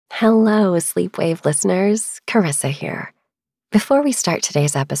Hello, Sleepwave listeners. Karissa here. Before we start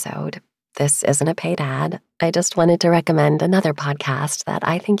today's episode, this isn't a paid ad. I just wanted to recommend another podcast that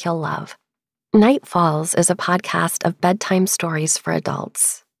I think you'll love. Night Falls is a podcast of bedtime stories for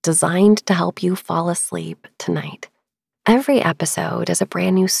adults designed to help you fall asleep tonight. Every episode is a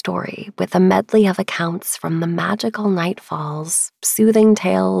brand new story with a medley of accounts from the magical night falls, soothing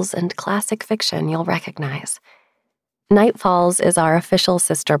tales, and classic fiction you'll recognize. Night Falls is our official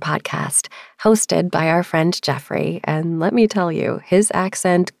sister podcast, hosted by our friend Jeffrey, and let me tell you, his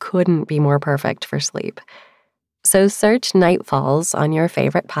accent couldn't be more perfect for sleep. So search Night Falls on your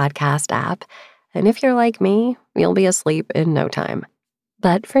favorite podcast app, and if you're like me, you'll be asleep in no time.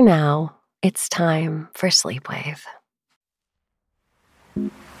 But for now, it's time for Sleepwave.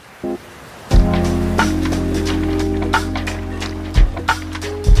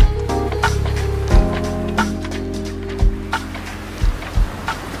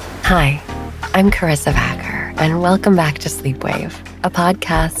 Hi, I'm Karissa Vacker, and welcome back to Sleepwave, a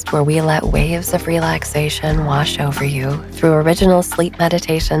podcast where we let waves of relaxation wash over you through original sleep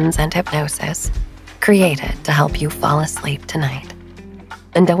meditations and hypnosis, created to help you fall asleep tonight.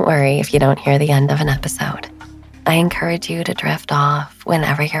 And don't worry if you don't hear the end of an episode. I encourage you to drift off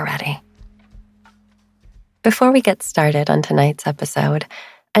whenever you're ready. Before we get started on tonight's episode,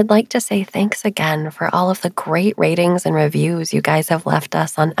 I'd like to say thanks again for all of the great ratings and reviews you guys have left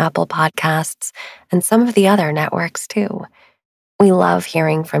us on Apple Podcasts and some of the other networks too. We love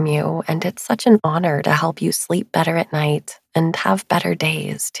hearing from you, and it's such an honor to help you sleep better at night and have better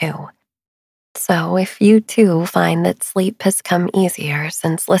days too. So if you too find that sleep has come easier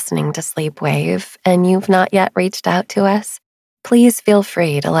since listening to Sleepwave and you've not yet reached out to us, please feel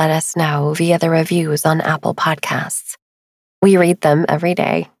free to let us know via the reviews on Apple Podcasts. We read them every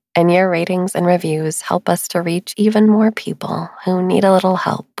day, and your ratings and reviews help us to reach even more people who need a little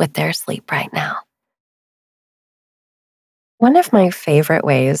help with their sleep right now. One of my favorite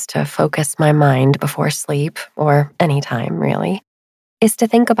ways to focus my mind before sleep, or anytime really, is to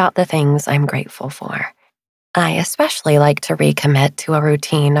think about the things I'm grateful for. I especially like to recommit to a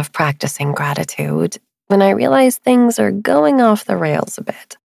routine of practicing gratitude when I realize things are going off the rails a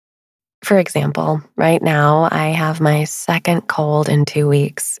bit. For example, right now I have my second cold in 2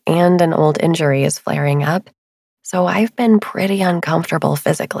 weeks and an old injury is flaring up, so I've been pretty uncomfortable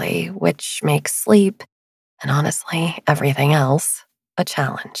physically, which makes sleep, and honestly, everything else, a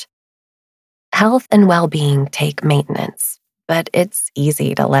challenge. Health and well-being take maintenance, but it's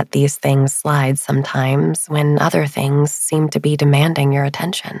easy to let these things slide sometimes when other things seem to be demanding your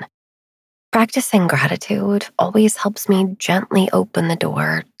attention. Practicing gratitude always helps me gently open the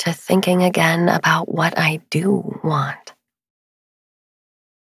door to thinking again about what I do want.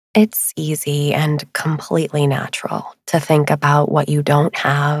 It's easy and completely natural to think about what you don't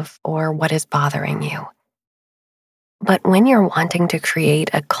have or what is bothering you. But when you're wanting to create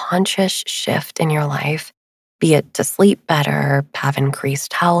a conscious shift in your life, be it to sleep better, have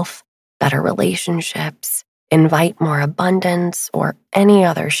increased health, better relationships, invite more abundance, or any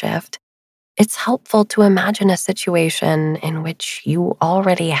other shift, it's helpful to imagine a situation in which you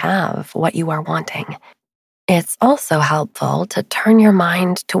already have what you are wanting. It's also helpful to turn your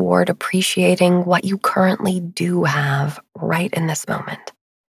mind toward appreciating what you currently do have right in this moment.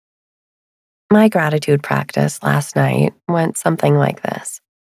 My gratitude practice last night went something like this.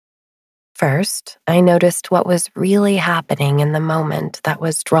 First, I noticed what was really happening in the moment that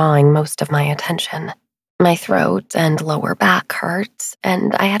was drawing most of my attention. My throat and lower back hurt,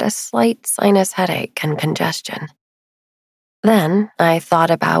 and I had a slight sinus headache and congestion. Then I thought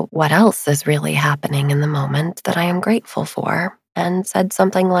about what else is really happening in the moment that I am grateful for, and said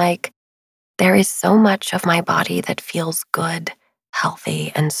something like, "There is so much of my body that feels good,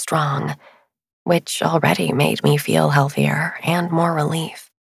 healthy, and strong," which already made me feel healthier and more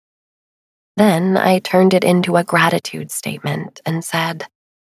relief. Then I turned it into a gratitude statement and said,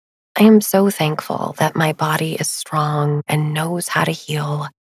 "I am so thankful that my body is strong and knows how to heal,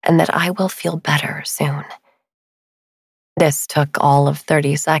 and that I will feel better soon." This took all of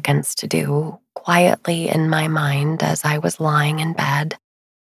 30 seconds to do, quietly in my mind as I was lying in bed,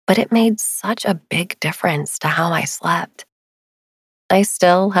 but it made such a big difference to how I slept. I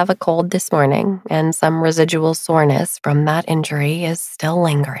still have a cold this morning, and some residual soreness from that injury is still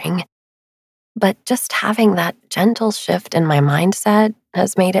lingering. But just having that gentle shift in my mindset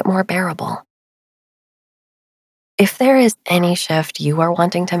has made it more bearable. If there is any shift you are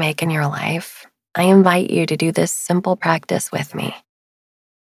wanting to make in your life, I invite you to do this simple practice with me.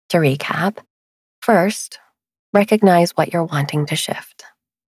 To recap, first, recognize what you're wanting to shift.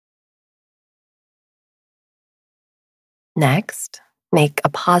 Next, Make a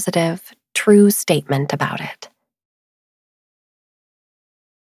positive, true statement about it.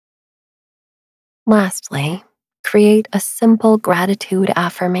 Lastly, create a simple gratitude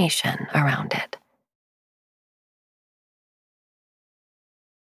affirmation around it.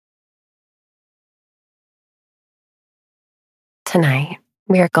 Tonight,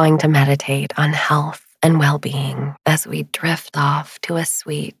 we are going to meditate on health and well-being as we drift off to a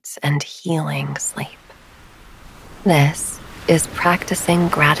sweet and healing sleep. This is Practicing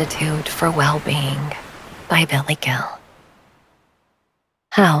Gratitude for Well-Being by Billy Gill.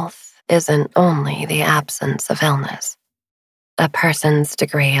 Health isn't only the absence of illness. A person's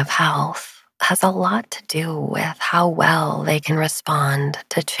degree of health has a lot to do with how well they can respond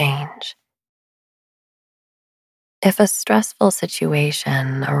to change. If a stressful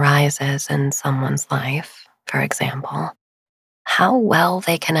situation arises in someone's life, for example, how well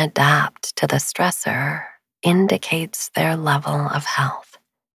they can adapt to the stressor indicates their level of health.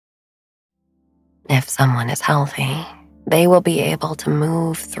 If someone is healthy, they will be able to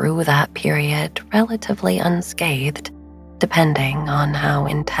move through that period relatively unscathed, depending on how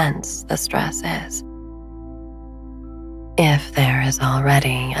intense the stress is. If there is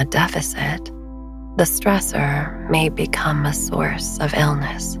already a deficit, the stressor may become a source of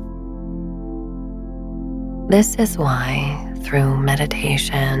illness. This is why, through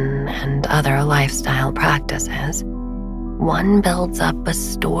meditation and other lifestyle practices, one builds up a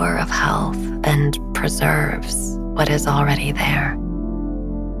store of health and preserves what is already there.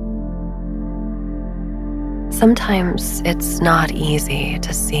 Sometimes it's not easy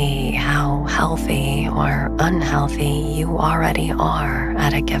to see how healthy or unhealthy you already are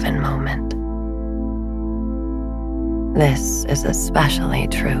at a given moment. This is especially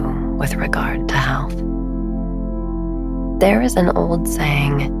true with regard to health. There is an old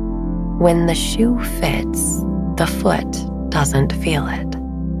saying, when the shoe fits, the foot doesn't feel it.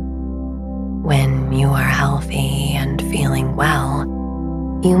 When you are healthy and feeling well,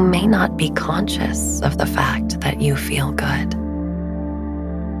 you may not be conscious of the fact that you feel good.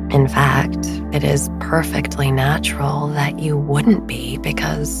 In fact, it is perfectly natural that you wouldn't be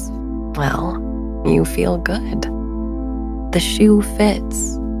because, well, you feel good. The shoe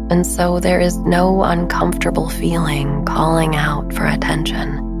fits, and so there is no uncomfortable feeling calling out for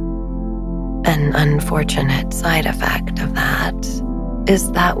attention. An unfortunate side effect of that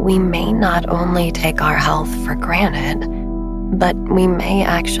is that we may not only take our health for granted, but we may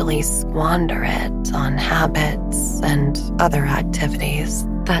actually squander it on habits and other activities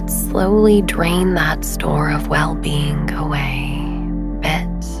that slowly drain that store of well-being away,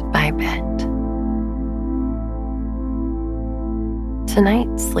 bit by bit.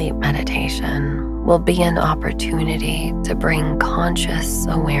 Tonight's sleep meditation will be an opportunity to bring conscious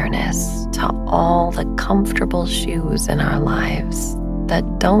awareness to all the comfortable shoes in our lives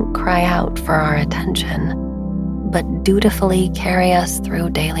that don't cry out for our attention, but dutifully carry us through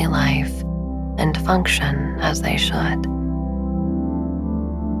daily life and function as they should.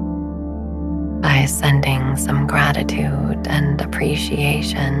 By sending some gratitude and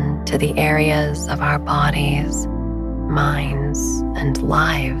appreciation to the areas of our bodies, minds, and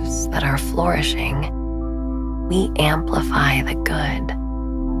lives that are flourishing, we amplify the good,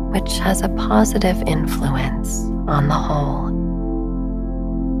 which has a positive influence on the whole.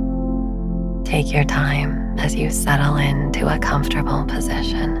 Take your time as you settle into a comfortable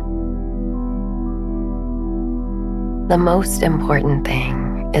position. The most important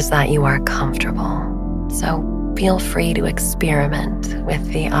thing is that you are comfortable, so feel free to experiment with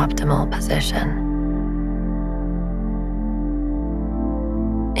the optimal position.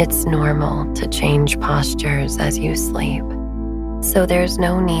 It's normal to change postures as you sleep, so there's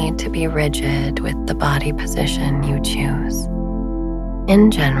no need to be rigid with the body position you choose. In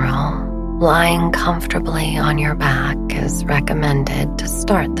general, lying comfortably on your back is recommended to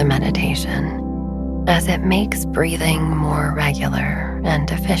start the meditation, as it makes breathing more regular and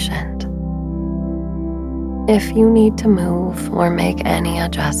efficient. If you need to move or make any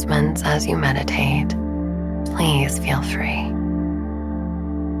adjustments as you meditate, please feel free.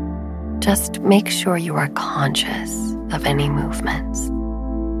 Just make sure you are conscious of any movements.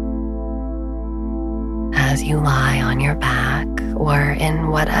 As you lie on your back or in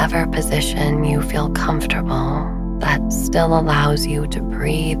whatever position you feel comfortable that still allows you to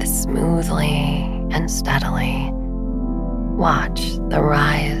breathe smoothly and steadily, watch the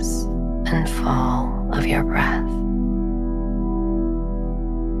rise and fall of your breath.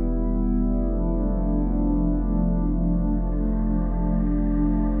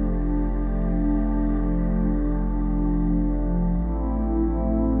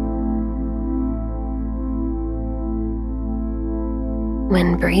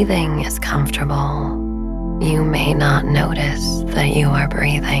 breathing is comfortable, you may not notice that you are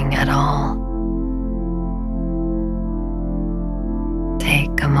breathing at all.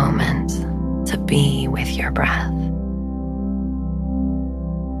 Take a moment to be with your breath.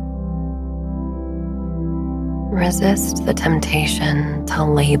 Resist the temptation to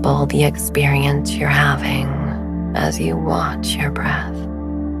label the experience you're having as you watch your breath.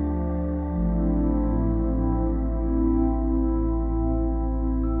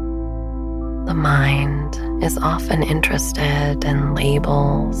 The mind is often interested in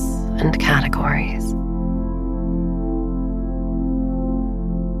labels and categories.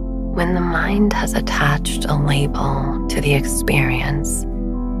 When the mind has attached a label to the experience,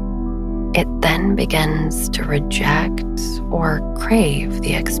 it then begins to reject or crave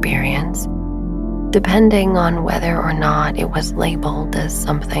the experience, depending on whether or not it was labeled as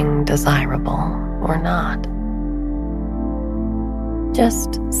something desirable or not.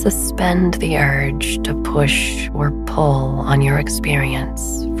 Just suspend the urge to push or pull on your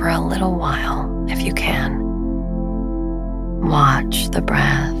experience for a little while if you can. Watch the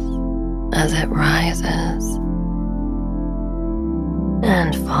breath as it rises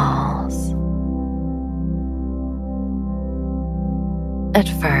and falls. At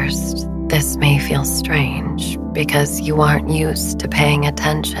first, this may feel strange because you aren't used to paying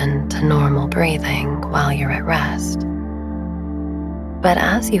attention to normal breathing while you're at rest. But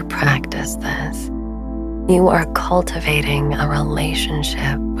as you practice this, you are cultivating a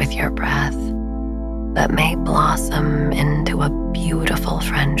relationship with your breath that may blossom into a beautiful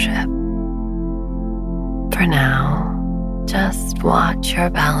friendship. For now, just watch your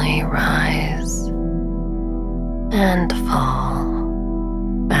belly rise and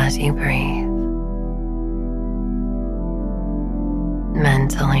fall as you breathe.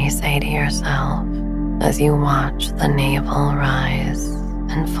 Mentally say to yourself as you watch the navel rise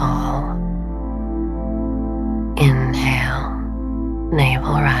and fall. Inhale,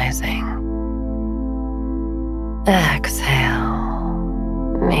 navel rising. Exhale,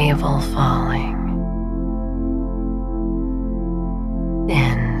 navel falling.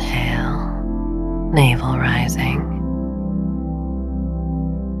 Inhale, navel rising.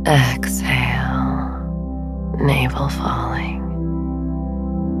 Exhale, navel falling.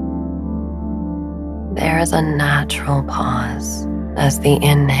 There is a natural pause as the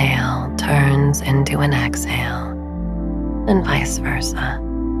inhale turns into an exhale, and vice versa.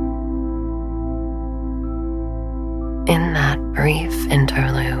 In that brief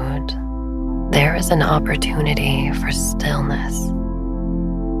interlude, there is an opportunity for stillness.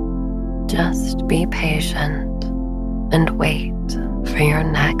 Just be patient and wait for your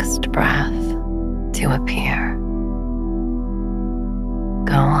next breath to appear.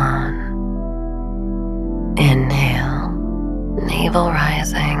 Go on. Inhale, navel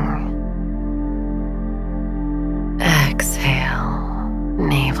rising. Exhale,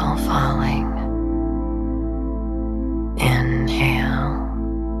 navel falling. Inhale,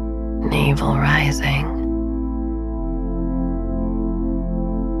 navel rising.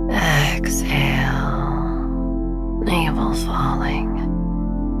 Exhale, navel falling.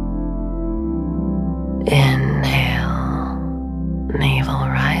 Inhale, navel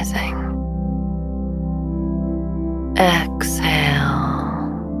rising. Exhale,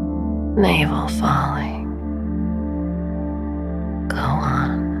 navel falling. Go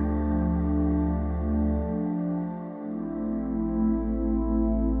on.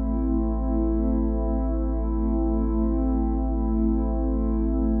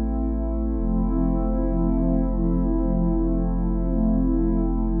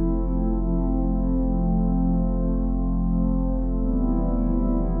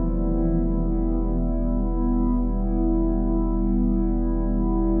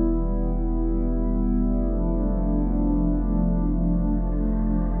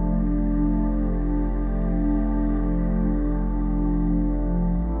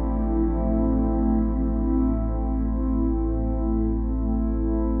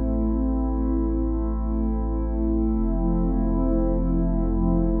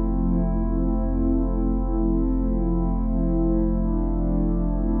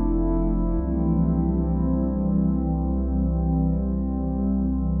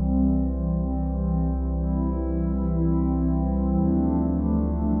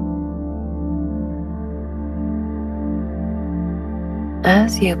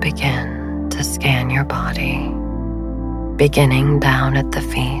 As you begin to scan your body, beginning down at the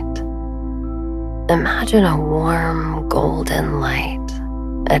feet, imagine a warm golden light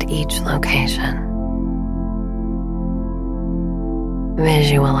at each location.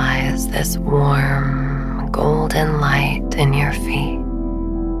 Visualize this warm golden light in your feet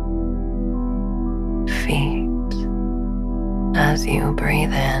feet. As you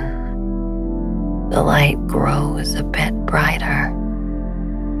breathe in, the light grows a bit brighter.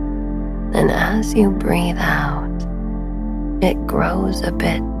 And as you breathe out, it grows a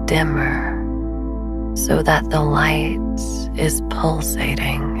bit dimmer so that the light is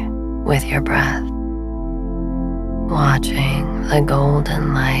pulsating with your breath. Watching the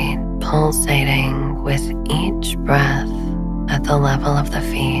golden light pulsating with each breath at the level of the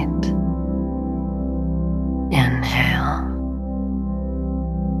feet. Inhale.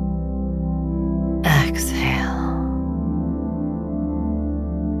 Exhale.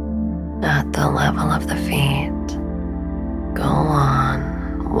 At the level of the feet, go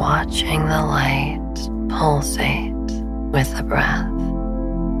on watching the light pulsate with the breath.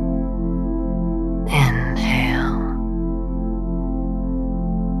 Inhale.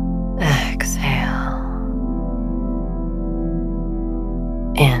 Exhale.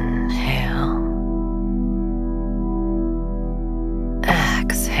 Inhale.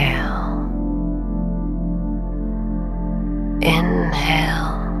 Exhale.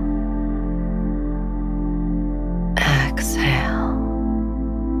 Inhale. Exhale.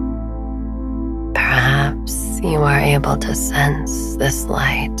 Perhaps you are able to sense this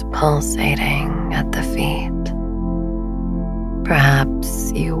light pulsating at the feet.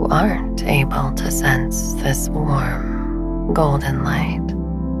 Perhaps you aren't able to sense this warm, golden light.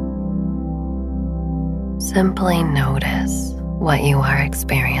 Simply notice what you are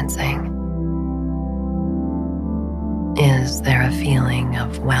experiencing. Is there a feeling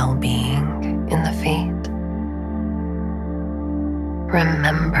of well-being in the feet?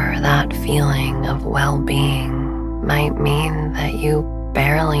 Remember that feeling of well-being might mean that you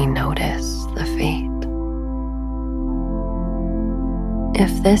barely notice the feet.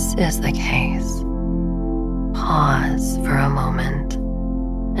 If this is the case, pause for a moment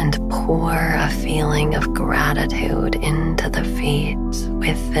and pour a feeling of gratitude into the feet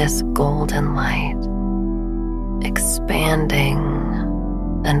with this golden light, expanding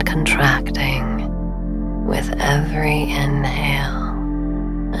and contracting with every inhale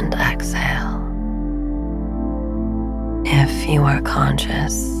and exhale. If you are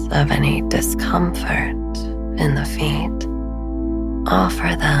conscious of any discomfort in the feet,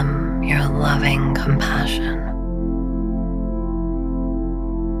 offer them your loving compassion.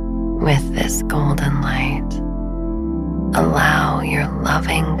 With this golden light, allow your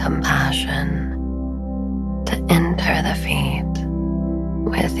loving compassion to enter the feet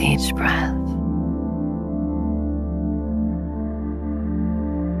with each breath.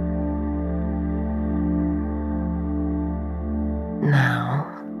 Now,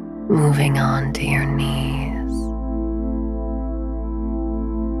 moving on to your knees.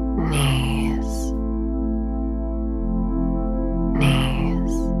 Knees.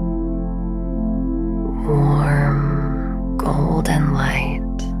 Knees. Warm, golden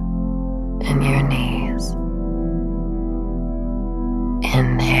light in your knees.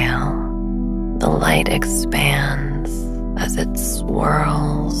 Inhale, the light expands as it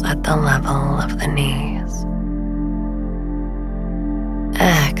swirls at the level of the knees.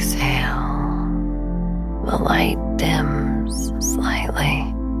 Exhale, the light dims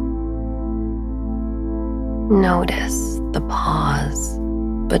slightly. Notice the pause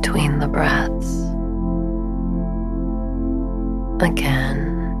between the breaths. Again,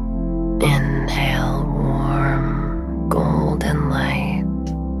 inhale warm, golden light,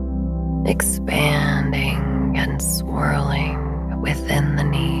 expanding and swirling within the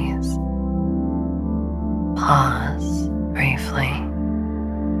knees. Pause briefly.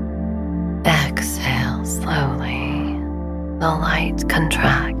 Exhale slowly. The light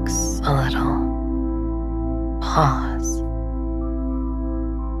contracts a little. Pause.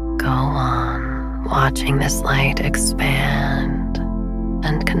 Go on, watching this light expand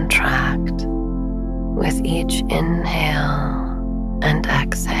and contract with each inhale and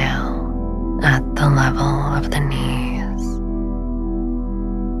exhale at the level of the knees.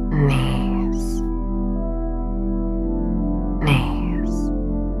 Knees. Knees.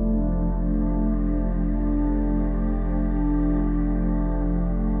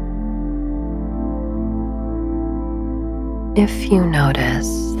 If you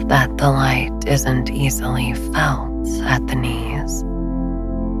notice that the light isn't easily felt at the knees,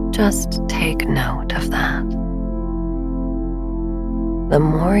 just take note of that. The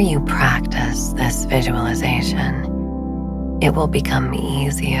more you practice this visualization, it will become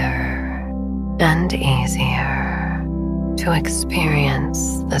easier and easier to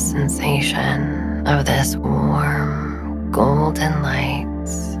experience the sensation of this warm, golden light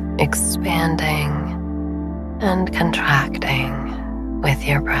expanding and contracting with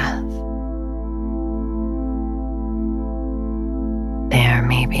your breath.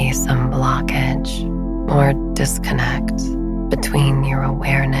 may be some blockage or disconnect between your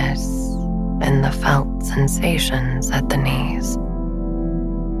awareness and the felt sensations at the knees.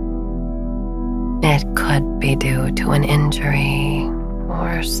 It could be due to an injury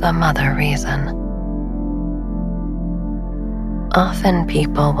or some other reason. Often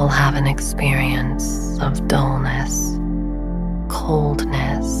people will have an experience of dullness,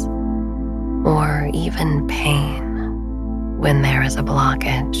 coldness, or even pain when there is a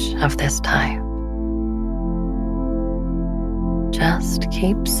blockage of this type. Just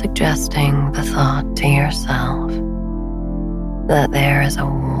keep suggesting the thought to yourself that there is a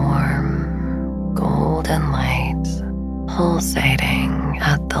warm, golden light pulsating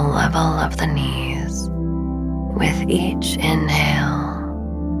at the level of the knees with each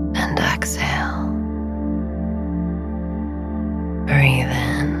inhale and exhale. Breathe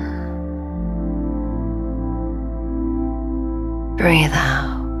in. Breathe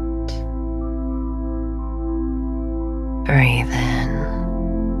out. Breathe in.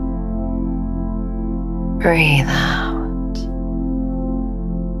 Breathe out.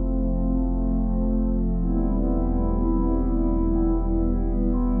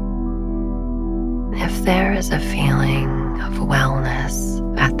 If there is a feeling of wellness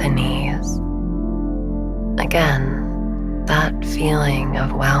at the knees, again, that feeling of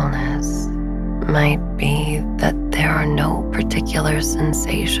wellness might be that there are no particular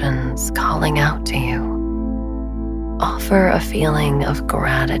sensations calling out to you. Offer a feeling of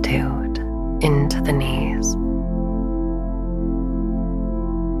gratitude into the knees.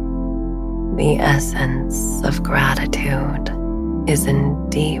 The essence of gratitude is in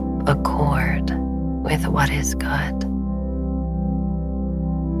deep accord with what is good.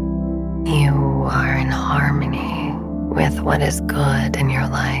 You are in harmony with what is good in your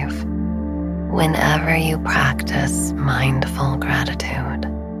life whenever you practice mindful gratitude.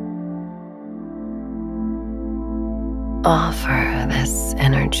 Offer this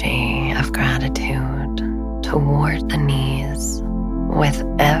energy of gratitude toward the knees with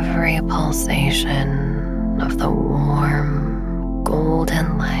every pulsation of the warm,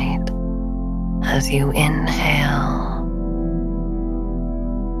 golden light as you inhale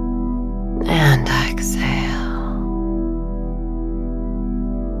and exhale.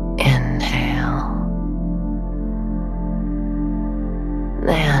 Inhale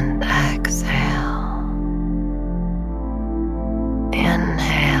and exhale.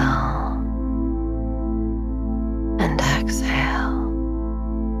 Inhale and exhale.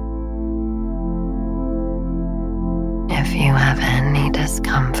 If you have any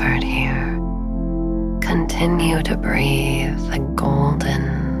discomfort here, continue to breathe the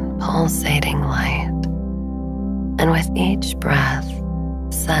golden, pulsating light, and with each breath,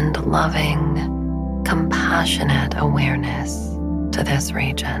 send loving, compassionate awareness to this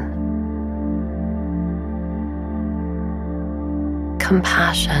region.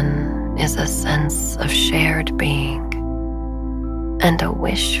 Compassion is a sense of shared being and a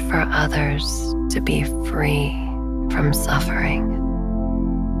wish for others to be free from suffering.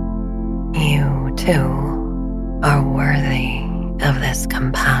 You, too, are worthy of this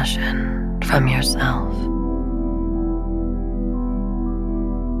compassion from yourself.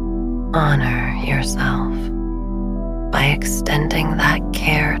 Honor yourself by extending that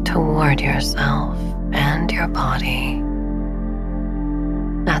care toward yourself and your body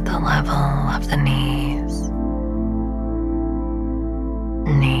at the level of the knees.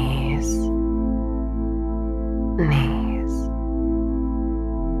 Knees. Knees.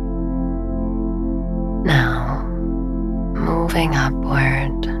 Now, moving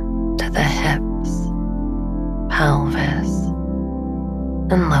upward to the hips, pelvis,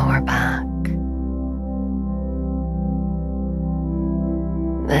 and lower back.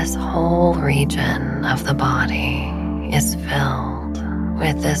 This whole region of the body is filled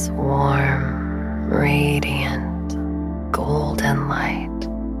with this warm, radiant, golden light.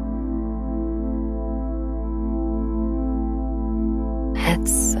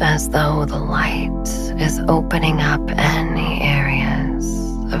 It's as though the light is opening up any areas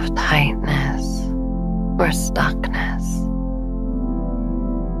of tightness or stuckness.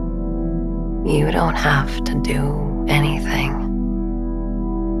 You don't have to do anything.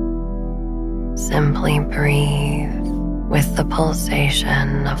 Simply breathe with the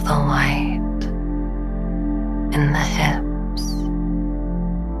pulsation of the light in the hips,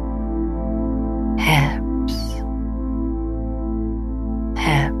 hips,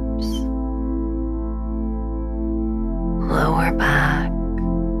 hips, lower back,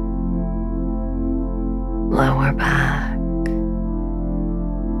 lower back,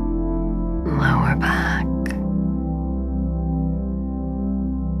 lower back,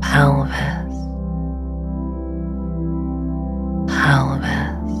 pelvis,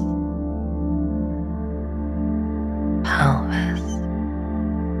 pelvis, pelvis.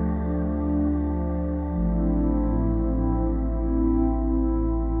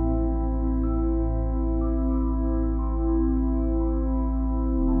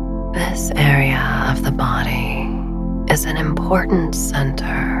 This area of the body is an important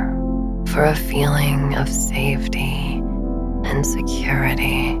center for a feeling of safety and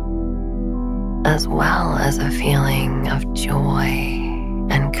security, as well as a feeling of joy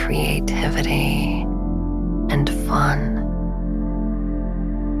and creativity and fun.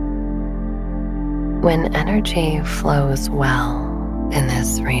 When energy flows well in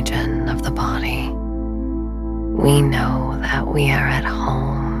this region of the body, we know that we are at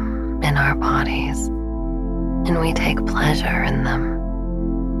home in our bodies and we take pleasure in them.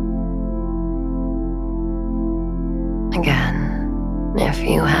 Again, if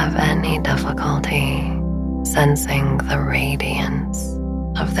you have any difficulty sensing the radiance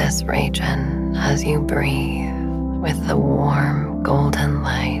of this region as you breathe with the warm golden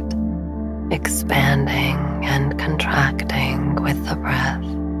light expanding and contracting with the breath,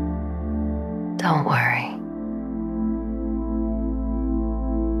 don't worry.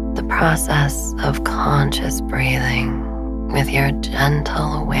 The process of conscious breathing with your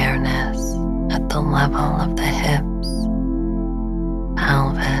gentle awareness at the level of the hips,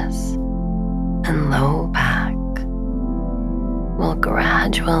 pelvis, and low back will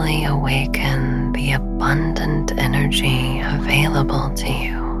gradually awaken the abundant energy available to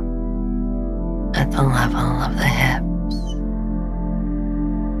you at the level of the hips,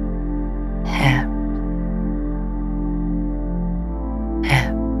 hips,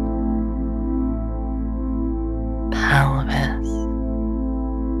 hips, pelvis,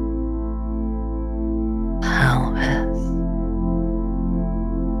 pelvis,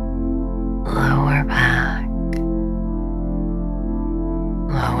 lower back,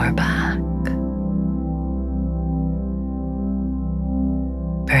 lower back.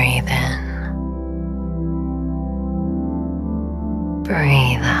 Breathe in,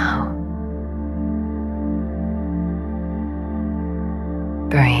 breathe out,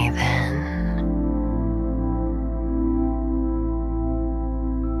 breathe in,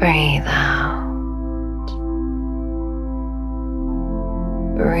 breathe out,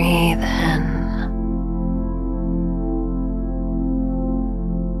 breathe in,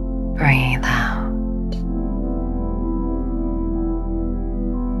 breathe out.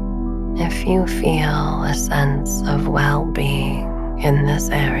 If you feel a sense of well-being in this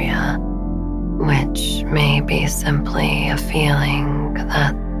area, which may be simply a feeling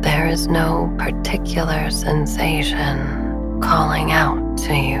that there is no particular sensation calling out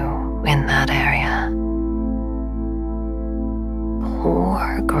to you in that area,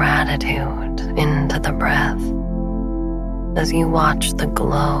 pour gratitude into the breath as you watch the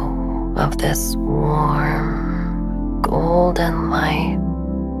glow of this warm, golden light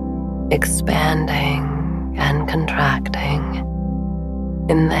expanding and contracting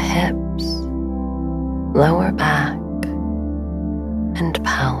in the hips, lower back, and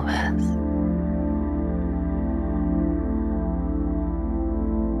pelvis.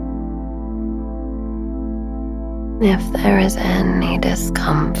 If there is any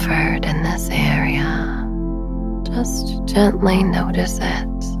discomfort in this area, just gently notice it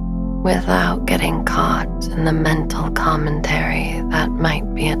without getting caught in the mental commentary that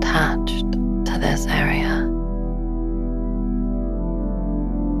might be attached to this area.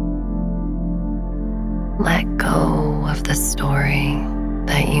 Let go of the story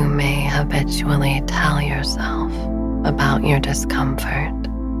that you may habitually tell yourself about your discomfort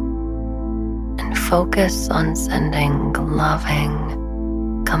and focus on sending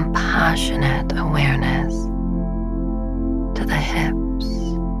loving, compassionate awareness to the hips,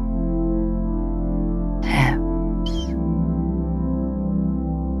 hips,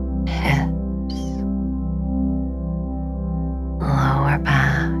 hips, lower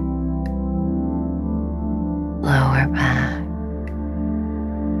back, lower back,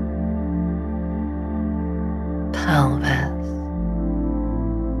 pelvis,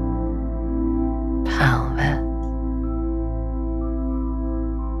 pelvis,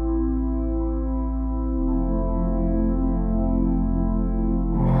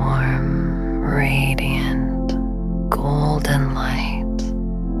 warm, radiant, golden light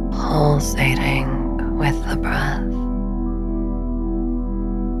pulsating with the breath.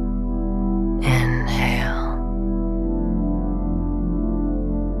 Inhale,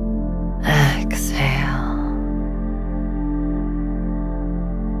 exhale,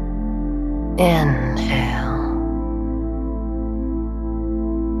 inhale,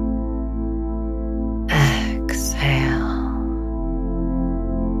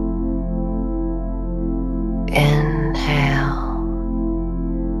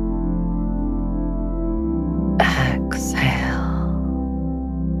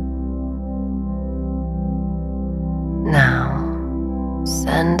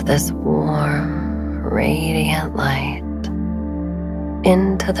 this warm, radiant light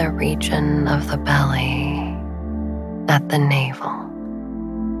into the region of the belly at the navel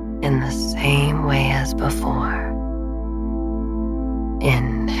in the same way as before.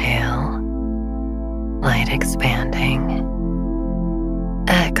 Inhale, light expanding.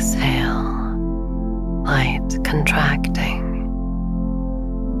 Exhale, light contracting.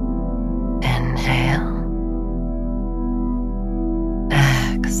 Inhale.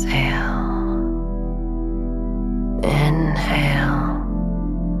 Exhale. Inhale.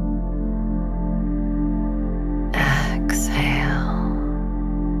 Exhale.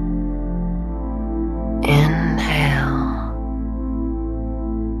 Inhale.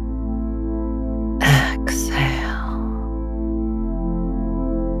 Exhale.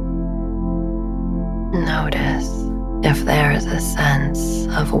 Notice if there is a sense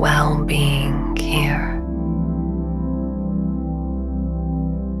of well-being here.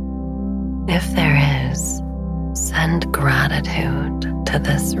 If there is, send gratitude to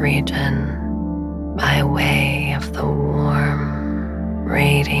this region by way of the warm,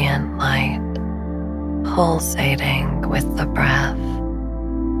 radiant light pulsating with the breath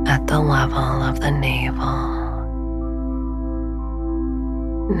at the level of the navel.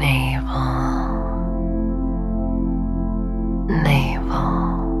 Navel. Navel.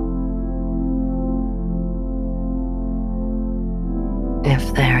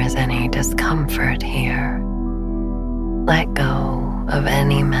 If there is any discomfort here, let go of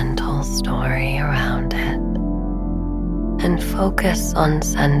any mental story around it and focus on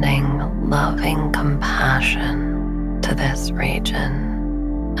sending loving compassion to this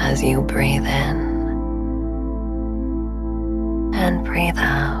region as you breathe in and breathe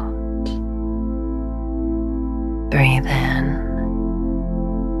out. Breathe in.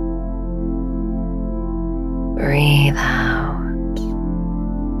 Breathe out.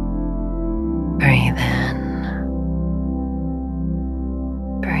 Breathe in.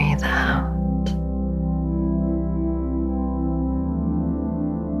 Breathe out.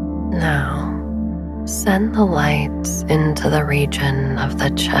 Now, send the lights into the region of the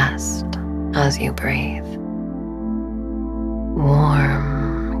chest as you breathe.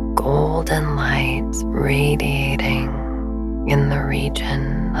 Warm, golden lights radiating in the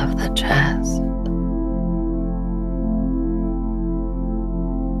region of the chest.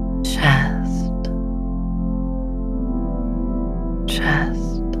 Chest.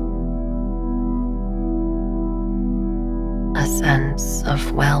 Chest. A sense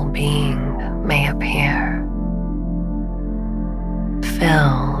of well-being may appear.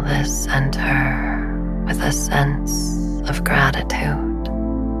 Fill this center with a sense of gratitude.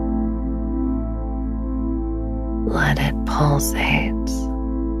 Let it pulsate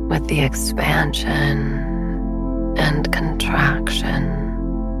with the expansion and contraction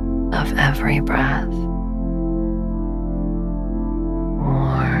of every breath.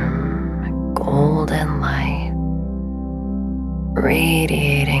 Warm, golden light,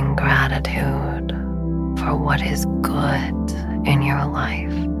 radiating gratitude for what is good in your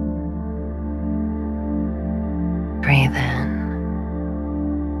life. Breathe in.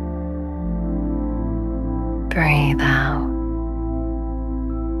 Breathe out.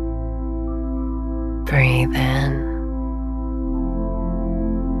 Breathe in.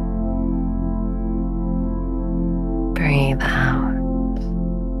 Breathe out.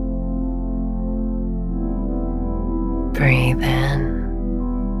 Breathe in.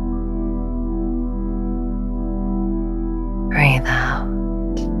 Breathe out.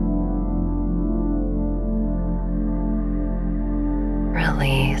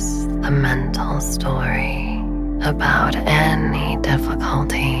 Release the mental story about any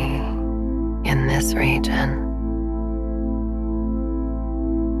difficulty in this region.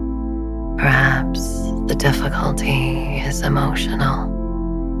 Perhaps the difficulty is emotional.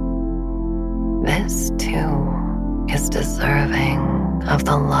 This too is deserving of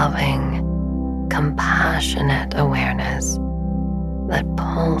the loving, compassionate awareness that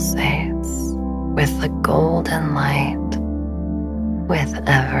pulsates with the golden light with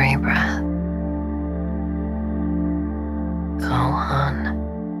every breath. Go on,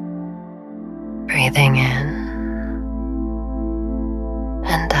 breathing in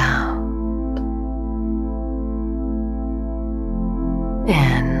and out.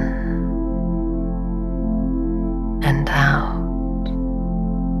 In and out.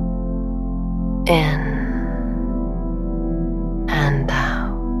 In and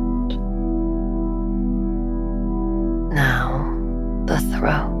out. Now the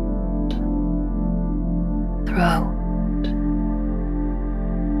throat. Throat.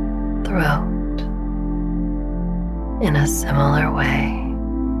 Throat. In a similar way,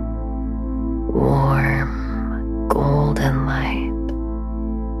 warm, golden light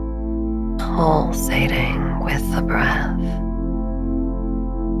pulsating with the breath.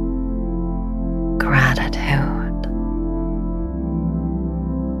 Gratitude,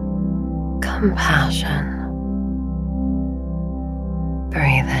 compassion.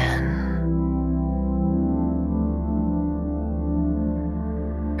 Breathe in,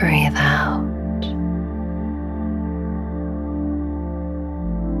 breathe out,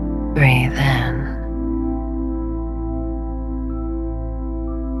 breathe in,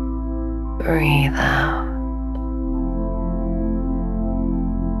 breathe out,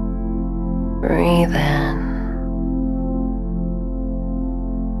 breathe in,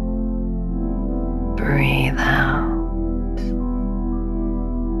 breathe out.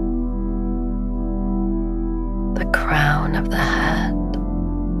 The crown of the head,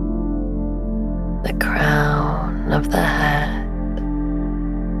 the crown of the head,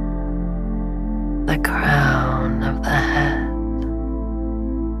 the crown of the head.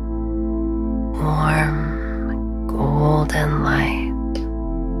 Warm, golden light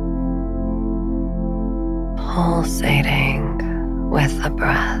pulsating with the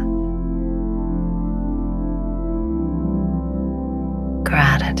breath.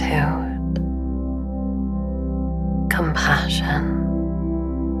 Gratitude, compassion.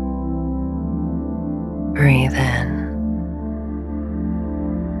 Breathe in,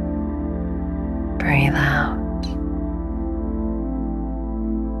 breathe out,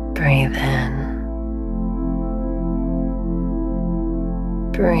 breathe in,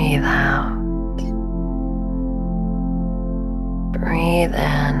 breathe out, breathe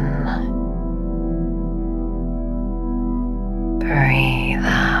in, breathe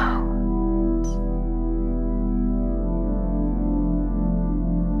out.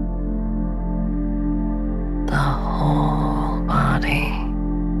 The whole body,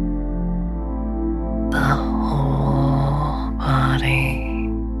 the whole body,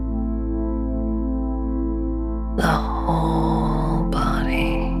 the whole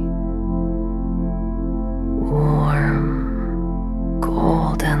body. Warm,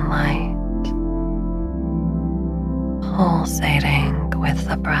 golden light pulsating with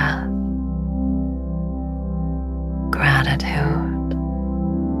the breath. Gratitude,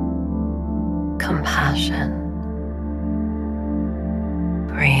 compassion.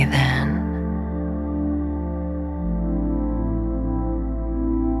 Breathe in,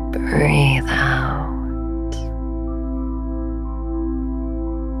 breathe out,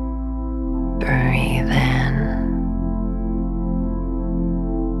 breathe in,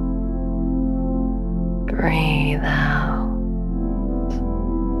 breathe out,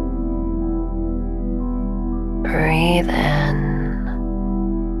 breathe in,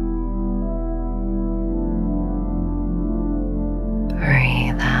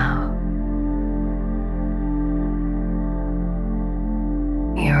 breathe out.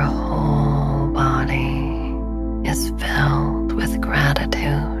 Your whole body is filled with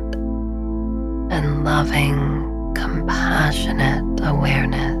gratitude and loving, compassionate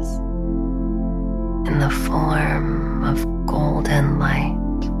awareness in the form of golden light.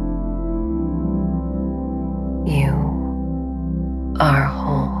 You are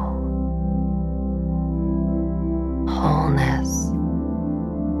whole. Wholeness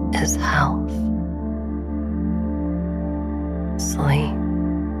is health. Sleep,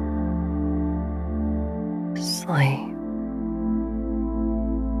 sleep.